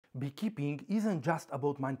Beekeeping isn't just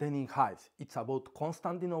about maintaining hives, it's about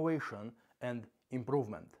constant innovation and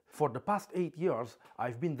improvement. For the past 8 years,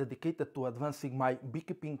 I've been dedicated to advancing my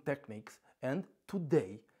beekeeping techniques, and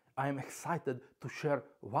today I am excited to share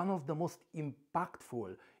one of the most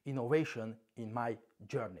impactful innovations in my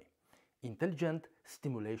journey: intelligent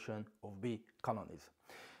stimulation of bee colonies.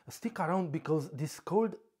 Stick around because this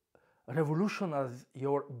could revolutionize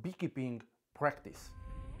your beekeeping practice.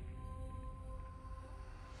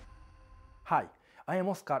 Hi, I am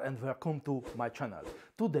Oscar and welcome to my channel.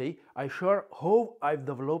 Today I share how I've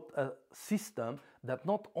developed a system that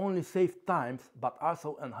not only saves time but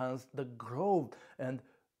also enhances the growth and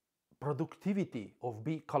productivity of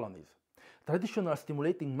bee colonies. Traditional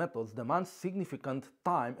stimulating methods demand significant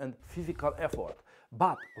time and physical effort,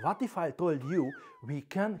 but what if I told you we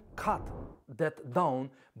can cut that down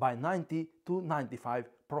by 90 to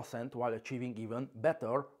 95% while achieving even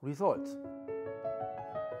better results?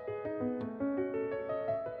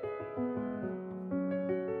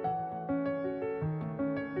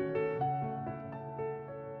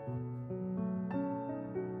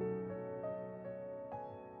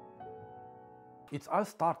 It all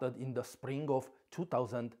started in the spring of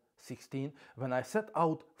 2016 when I set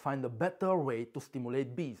out to find a better way to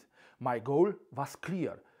stimulate bees. My goal was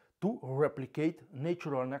clear: to replicate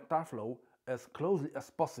natural nectar flow as closely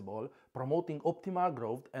as possible, promoting optimal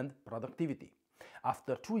growth and productivity.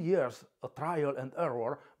 After 2 years of trial and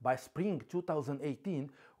error, by spring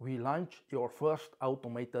 2018 we launched our first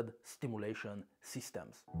automated stimulation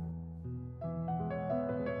systems.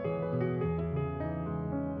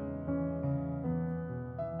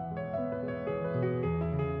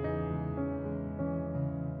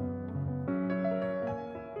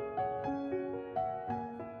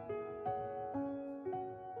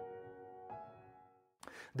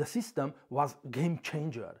 The system was a game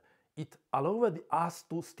changer. It allowed us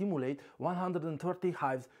to stimulate 130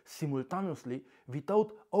 hives simultaneously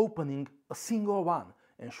without opening a single one,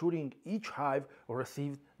 ensuring each hive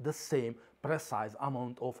received the same precise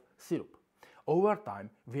amount of syrup. Over time,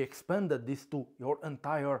 we expanded this to your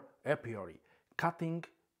entire apiary, cutting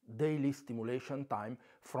daily stimulation time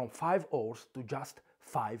from 5 hours to just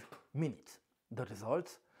 5 minutes. The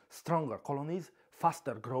results? Stronger colonies,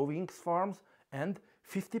 faster growing swarms, and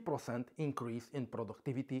 50% increase in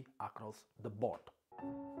productivity across the board.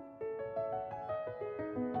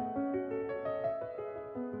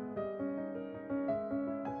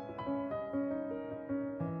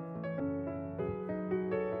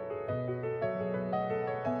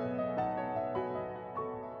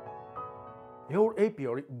 Your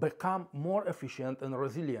apiary became more efficient and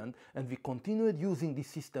resilient, and we continued using this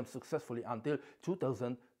system successfully until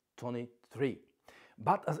 2023.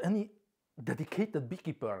 But as any dedicated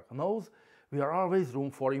beekeeper knows, we are always room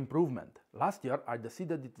for improvement. Last year I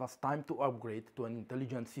decided it was time to upgrade to an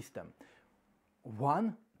intelligent system,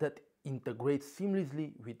 one that integrates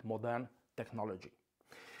seamlessly with modern technology.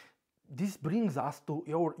 This brings us to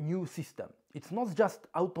your new system. It's not just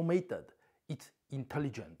automated, it's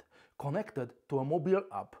intelligent. Connected to a mobile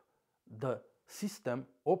app, the system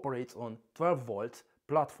operates on 12 volts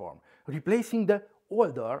platform, replacing the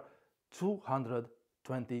older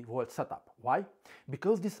 220 volt setup. Why?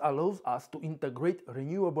 Because this allows us to integrate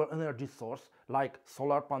renewable energy source like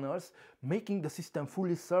solar panels, making the system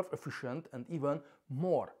fully self-efficient and even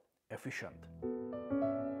more efficient.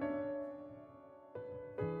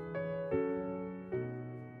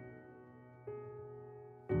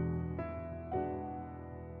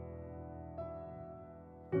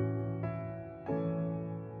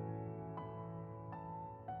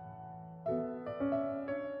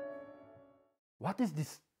 What is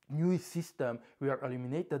this new system? We are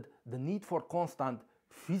eliminated the need for constant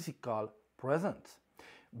physical presence.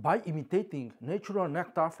 By imitating natural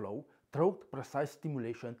nectar flow through precise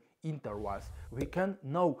stimulation intervals, we can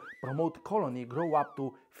now promote colony grow up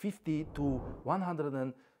to 50 to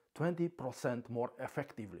 120% more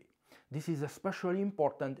effectively. This is especially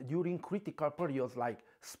important during critical periods like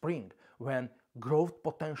spring, when growth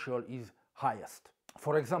potential is highest.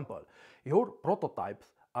 For example, your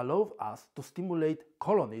prototypes allow us to stimulate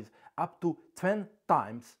colonies up to 10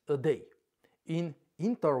 times a day, in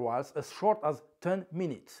intervals as short as 10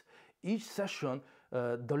 minutes. Each session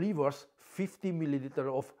delivers 50 milliliters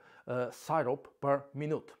of syrup per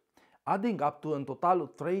minute, adding up to a total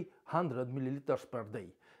of 300 milliliters per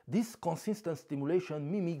day. This consistent stimulation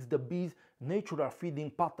mimics the bees' natural feeding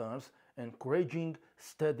patterns, encouraging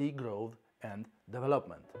steady growth and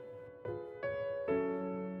development.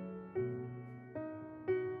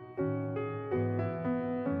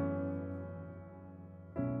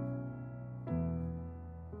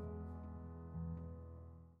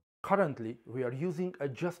 Currently, we are using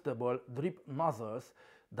adjustable drip nozzles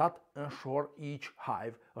that ensure each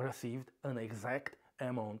hive received an exact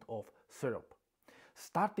amount of syrup.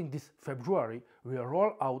 Starting this February, we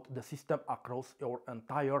roll out the system across our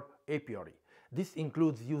entire apiary. This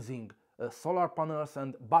includes using solar panels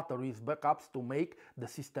and batteries backups to make the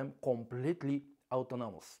system completely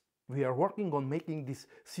autonomous. We are working on making this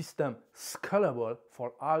system scalable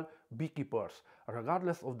for all beekeepers,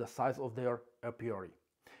 regardless of the size of their apiary.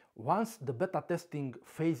 Once the beta testing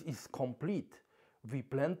phase is complete, we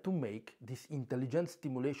plan to make this intelligent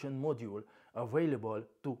stimulation module available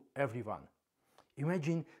to everyone.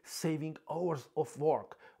 Imagine saving hours of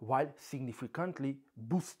work while significantly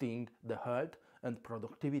boosting the health and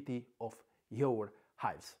productivity of your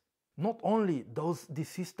hives. Not only does this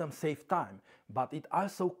system save time, but it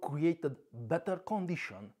also created better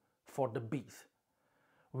conditions for the bees,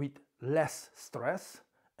 with less stress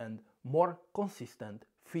and more consistent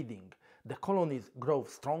feeding. The colonies grow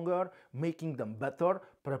stronger, making them better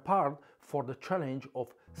prepared for the challenge of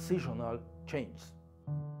seasonal change.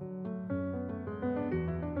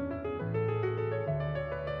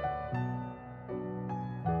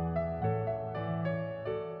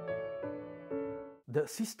 The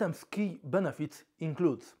system's key benefits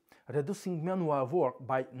include reducing manual work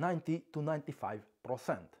by 90 to 95%,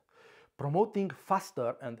 promoting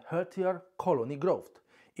faster and healthier colony growth,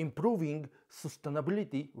 improving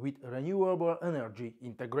sustainability with renewable energy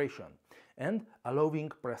integration, and allowing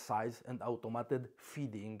precise and automated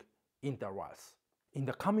feeding intervals. In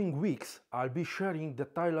the coming weeks, I'll be sharing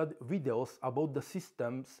detailed videos about the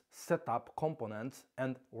system's setup, components,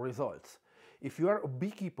 and results. If you are a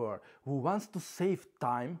beekeeper who wants to save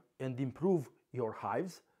time and improve your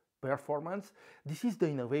hive's performance, this is the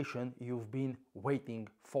innovation you've been waiting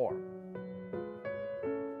for.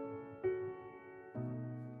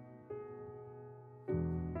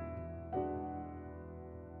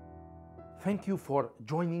 Thank you for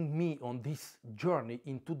joining me on this journey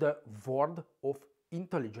into the world of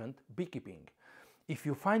intelligent beekeeping. If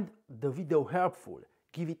you find the video helpful,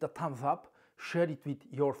 give it a thumbs up, share it with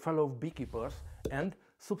your fellow beekeepers, and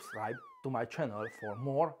subscribe to my channel for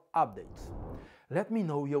more updates. Let me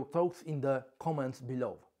know your thoughts in the comments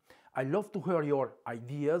below. I love to hear your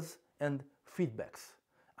ideas and feedbacks.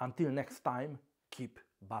 Until next time, keep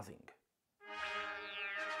buzzing.